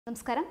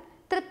നമസ്കാരം.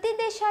 തൃപ്തി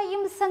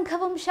ദേശായിയും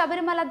സംഘവും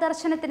ശബരിമല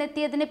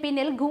ദർശനത്തിനെത്തിയതിന്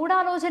പിന്നിൽ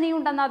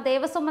ഗൂഢാലോചനയുണ്ടെന്ന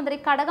ദേവസ്വം മന്ത്രി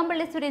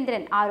കടകംപള്ളി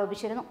സുരേന്ദ്രൻ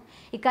ആരോപിച്ചിരുന്നു.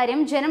 ഇക്കാര്യം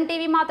ജനം ടി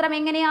വി മാത്രം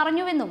എങ്ങനെ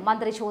അറിഞ്ഞുവെന്നും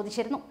മന്ത്രി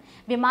ചോദിച്ചിരുന്നു.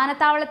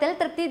 വിമാനത്താവളത്തിൽ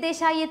തൃപ്തി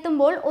ദേശായി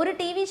എത്തുമ്പോൾ ഒരു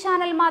TV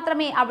ചാനൽ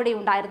മാത്രമേ അവിടെ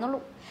ഉണ്ടായിരുന്നുള്ളൂ.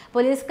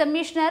 പോലീസ്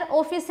കമ്മീഷണർ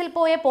ഓഫീസിൽ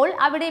പോയപ്പോൾ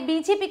അവിടെ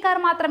BJP-ക്കാർ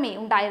മാത്രമേ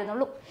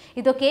ഉണ്ടായിരുന്നുള്ളൂ.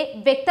 ഇതൊക്കെ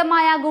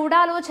വ്യക്തമായ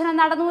ഗൂഢാലോചന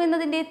നടന്നു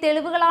എന്നതിന്റെ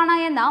തെളിവുകളാണ്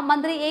എന്ന്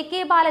മന്ത്രി AK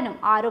ബാലനും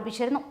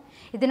ആരോപിച്ചിരുന്നു.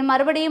 ഇതിന്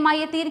മറുപടിയുമായി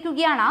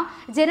എത്തിയിരിക്കുകയാണ്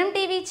ജനം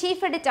TV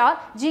chief editor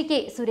GK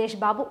Suresh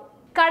Babu.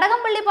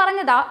 Kadakampally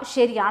പറഞ്ഞത്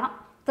ശരിയാണ്.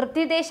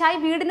 തൃപ്തി ദേശായി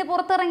വീടിന്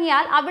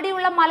പുറത്തിറങ്ങിയാൽ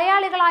അവിടെയുള്ള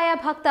മലയാളികളായ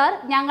ഭക്തർ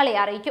ഞങ്ങളെ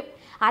അറിയിക്കും.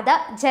 അത്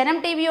ജനം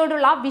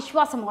TVയോടുള്ള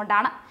വിശ്വാസം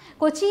കൊണ്ടാണ്.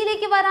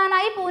 കൊച്ചിയിലേക്ക്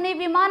വരാനായി പൂനെ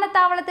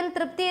വിമാനത്താവളത്തിൽ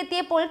തൃപ്തി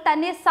എത്തിയപ്പോൾ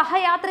തന്നെ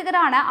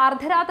സഹയാത്രികരാണ്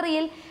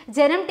അർദ്ധരാത്രിയിൽ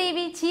ജനം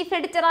TV ചീഫ്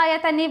എഡിറ്ററായ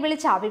തന്നെ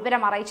വിളിച്ച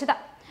വിവരം അറിയിച്ചത്.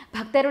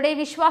 ഭക്തരുടെ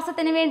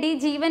വിശ്വാസത്തിന് വേണ്ടി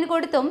ജീവൻ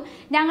കൊടുത്തും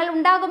ഞങ്ങൾ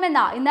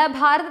ഉണ്ടാകുമെന്ന് ഇന്ന്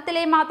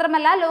ഭാരതത്തിലെ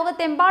മാത്രമല്ല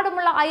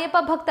ലോകത്തെമ്പാടുമുള്ള അയ്യപ്പ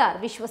ഭക്തർ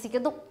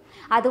വിശ്വസിക്കുന്നു.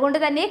 അതുകൊണ്ട്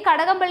തന്നെ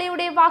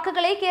കടകംപള്ളിയുടെ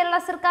വാക്കുകളെ കേരള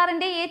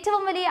സർക്കാരിന്റെ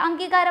ഏറ്റവും വലിയ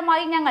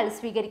അംഗീകാരമായി ഞങ്ങൾ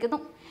സ്വീകരിക്കുന്നു.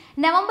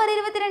 നവംബർ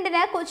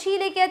 22-ന്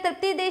കൊച്ചിയിലേക്ക്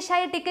തൃപ്തി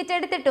ദേശായി ടിക്കറ്റ്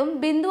എടുത്തിട്ടും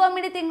ബിന്ദു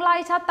അമ്മിണി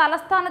തിങ്കളാഴ്ച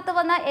തലസ്ഥാനത്ത്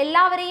വന്ന്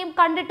എല്ലാവരെയും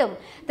കണ്ടിട്ടും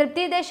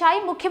തൃപ്തി ദേശായി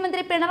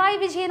മുഖ്യമന്ത്രി പിണറായി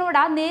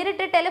വിജയനോട്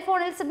നേരിട്ട്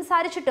ടെലിഫോണിൽ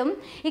സംസാരിച്ചിട്ടും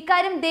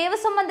ഇക്കാര്യം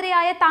ദേവസ്വം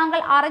മന്ത്രിയായ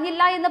താങ്കൾ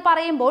അറിഞ്ഞില്ല എന്ന്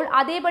പറയുമ്പോൾ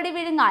അതേപടി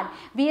വിഴുങ്ങാൻ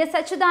VS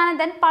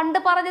അച്യുതാനന്ദൻ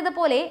പണ്ട്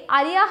പറഞ്ഞതുപോലെ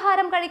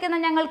അരിയാഹാരം കഴിക്കുന്ന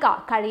ഞങ്ങൾക്ക്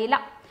കഴിയില്ല.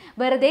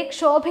 വെറുതെ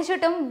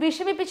ക്ഷോഭിച്ചിട്ടും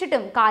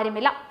വിഷമിപ്പിച്ചിട്ടും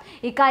കാര്യമില്ല.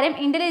 ഇക്കാര്യം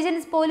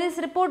ഇന്റലിജൻസ്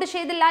പോലീസ് റിപ്പോർട്ട്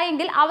ചെയ്തില്ല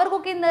എങ്കിൽ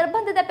അവർക്കൊക്കെ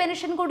നിർബന്ധിത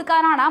പെൻഷൻ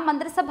കൊടുക്കാനാണ്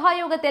മന്ത്രിസഭാ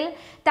യോഗത്തിൽ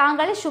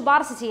താങ്കൾ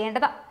ശുപാർശ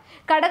ചെയ്യേണ്ടത്.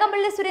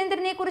 കടകംപള്ളി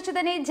സുരേന്ദ്രനെ കുറിച്ച്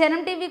തന്നെ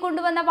ജനം TV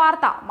കൊണ്ടുവന്ന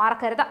വാർത്ത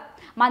മറക്കരുത്.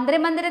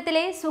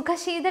 മന്ത്രിമന്ദിരത്തിലെ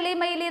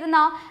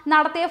സുഖശീതളിമയിലിരുന്ന്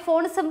നടത്തിയ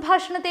ഫോൺ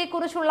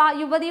സംഭാഷണത്തെക്കുറിച്ചുള്ള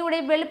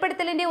യുവതിയുടെ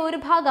വെളിപ്പെടുത്തലിന്റെ ഒരു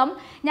ഭാഗം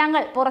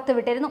ഞങ്ങൾ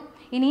പുറത്തുവിട്ടിരുന്നു.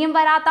 ഇനിയും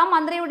വരാത്ത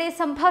മന്ത്രിയുടെ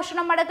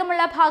സംഭാഷണം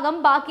അടക്കമുള്ള ഭാഗം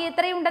ബാക്കി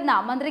എത്രയുണ്ടെന്ന്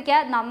മന്ത്രിക്ക്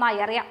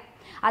നന്നായി അറിയാം.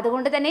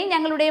 അതുകൊണ്ട് തന്നെ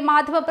ഞങ്ങളുടെ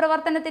മാധ്യമ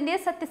പ്രവർത്തനത്തിന്റെ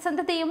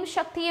സത്യസന്ധതയും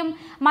ശക്തിയും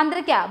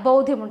മന്ത്രിക്ക്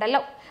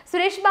ബോധ്യമുണ്ടല്ലോ.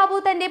 സുരേഷ് ബാബു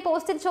തന്റെ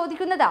പോസ്റ്റിൽ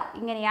ചോദിക്കുന്നത്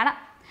ഇങ്ങനെയാണ്: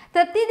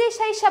 തൃപ്തി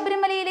ദേശായി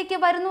ശബരിമലയിലേക്ക്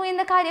വരുന്നു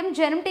എന്ന കാര്യം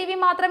ജനം TV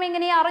മാത്രം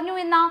എങ്ങനെ അറിഞ്ഞു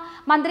എന്ന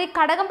മന്ത്രി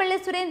കടകംപള്ളി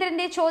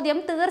സുരേന്ദ്രന്റെ ചോദ്യം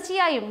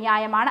തീർച്ചയായും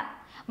ന്യായമാണ്.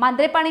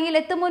 മന്ത്രി പണിയിൽ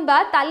എത്തും മുൻപ്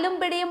തല്ലും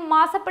പിടിയും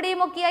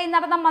മാസപ്പിടിയും ഒക്കെയായി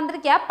നടന്ന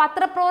മന്ത്രിക്ക്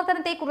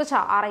പത്രപ്രവർത്തനത്തെക്കുറിച്ച്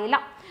അറിയില്ല.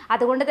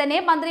 അതുകൊണ്ട് തന്നെ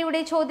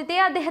മന്ത്രിയുടെ ചോദ്യത്തെ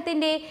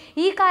അദ്ദേഹത്തിന്റെ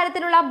ഈ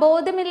കാര്യത്തിലുള്ള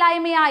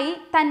ബോധമില്ലായ്മയായി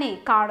തന്നെ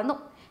കാണുന്നു.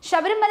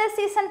 ശബരിമല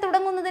സീസൺ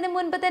തുടങ്ങുന്നതിന്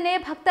മുൻപ് തന്നെ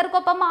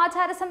ഭക്തർക്കൊപ്പം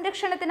ആചാര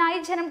സംരക്ഷണത്തിനായി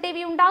ജനം TV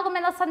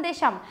ഉണ്ടാകുമെന്ന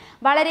സന്ദേശം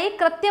വളരെ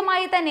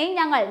കൃത്യമായി തന്നെ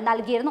ഞങ്ങൾ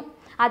നൽകിയിരുന്നു.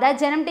 അത്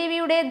ജനം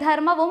TVയുടെ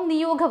ധർമ്മവും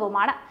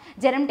നിയോഗവുമാണ്.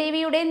 ജനം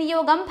TVയുടെ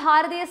നിയോഗം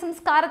ഭാരതീയ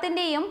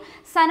സംസ്കാരത്തിന്റെയും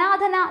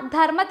സനാതന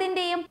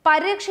ധർമ്മത്തിന്റെയും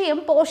പരിരക്ഷയും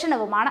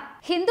പോഷണവുമാണ്.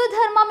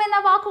 ഹിന്ദുധർമ്മം എന്ന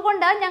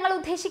വാക്കുകൊണ്ട് ഞങ്ങൾ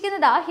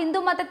ഉദ്ദേശിക്കുന്നത് ഹിന്ദു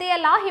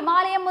മതത്തെയല്ല.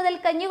 ഹിമാലയം മുതൽ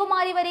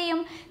കന്യാകുമാരി വരെയും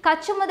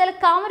കച്ച് മുതൽ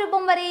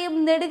കാമരൂപം വരെയും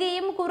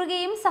നെടുകയും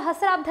കുറുകയും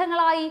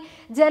സഹസ്രാബ്ദങ്ങളായി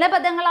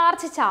ജനപദങ്ങൾ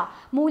ആർജിച്ച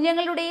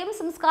മൂല്യങ്ങളുടെയും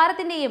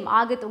സംസ്കാരത്തിന്റെയും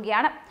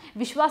ആകെത്തുകയാണ്.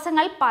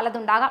 വിശ്വാസങ്ങൾ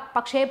പലതുണ്ടാകാം,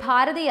 പക്ഷേ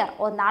ഭാരതീയർ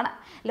ഒന്നാണ്.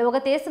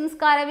 ലോകത്തെ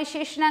സംസ്കാര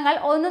വിശേഷണങ്ങൾ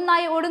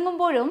ഒന്നൊന്നായി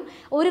ഒടുങ്ങുമ്പോഴും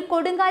ഒരു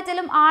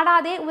കൊടുങ്കാറ്റിലും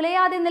ആടാതെ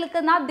ഉലയാതെ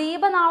നിൽക്കുന്ന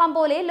ദീപനാളം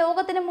പോലെ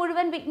ലോകത്തിന്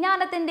മുഴുവൻ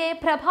വിജ്ഞാനത്തിന്റെ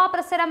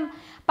പ്രഭാപ്രസരം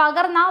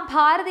പകർന്ന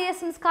ഭാരതീയ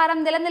സംസ്കാരം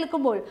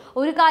നിലനിൽക്കുമ്പോൾ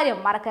ഒരു കാര്യം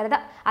മറക്കരുത്,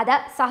 അത്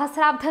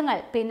സഹസ്രാബ്ദങ്ങൾ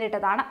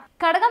പിന്നിട്ടതാണ്.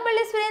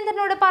 കടകംപള്ളി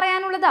സുരേന്ദ്രനോട്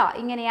പറയാനുള്ളത്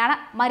ഇങ്ങനെയാണ്: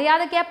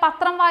 മര്യാദയ്ക്ക്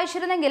പത്രം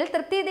വായിച്ചിരുന്നെങ്കിൽ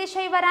തൃപ്തി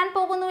ദേശായി വരാൻ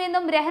പോകുന്നു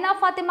എന്നും രഹന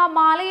ഫാത്തിമ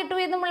മാലയിട്ടു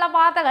എന്നുമുള്ള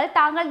വാർത്തകൾ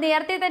താങ്കൾ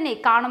നേരത്തെ തന്നെ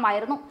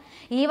കാണുമായിരുന്നു.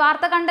 ഈ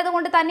വാർത്ത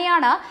കണ്ടതുകൊണ്ട്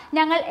തന്നെയാണ്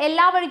ഞങ്ങൾ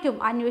എല്ലാ വഴിക്കും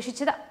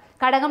അന്വേഷിച്ചത്.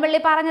 കടകംപള്ളി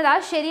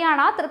പറഞ്ഞത്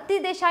ശരിയാണ്. തൃപ്തി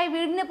ദേശായി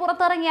വീടിന്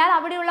പുറത്തിറങ്ങിയാൽ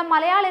അവിടെയുള്ള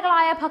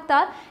മലയാളികളായ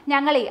ഭക്തർ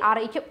ഞങ്ങളെ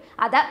അറിയിക്കും.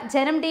 അത്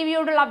ജനം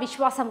TVയോടുള്ള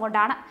വിശ്വാസം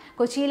കൊണ്ടാണ്.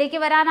 കൊച്ചിയിലേക്ക്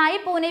വരാനായി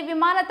പൂനെ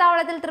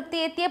വിമാനത്താവളത്തിൽ തൃപ്തി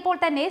എത്തിയപ്പോൾ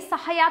തന്നെ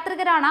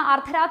സഹയാത്രികരാണ്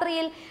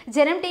അർദ്ധരാത്രിയിൽ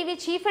ജനം TV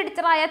ചീഫ്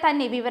എഡിറ്ററായ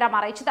തന്നെ വിവരം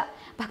അറിയിച്ചത്.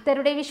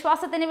 ഭക്തരുടെ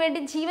വിശ്വാസത്തിന്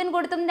വേണ്ടി ജീവൻ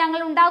കൊടുത്തും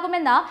ഞങ്ങൾ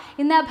ഉണ്ടാകുമെന്ന്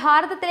ഇന്ന്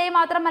ഭാരതത്തിലെ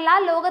മാത്രമല്ല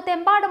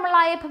ലോകത്തെമ്പാടുമുള്ള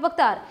അയ്യപ്പ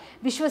ഭക്തർ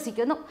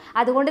വിശ്വസിക്കുന്നു.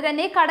 അതുകൊണ്ട്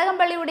തന്നെ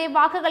കടകംപള്ളിയുടെ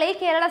വാക്കുകളെ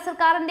കേരള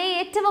സർക്കാരിന്റെ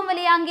ഏറ്റവും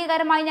വലിയ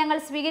അംഗീകാരമായി ഞങ്ങൾ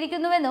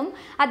സ്വീകരിക്കുന്നുവെന്നും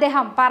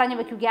അദ്ദേഹം പറഞ്ഞു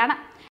വെക്കുകയാണ്.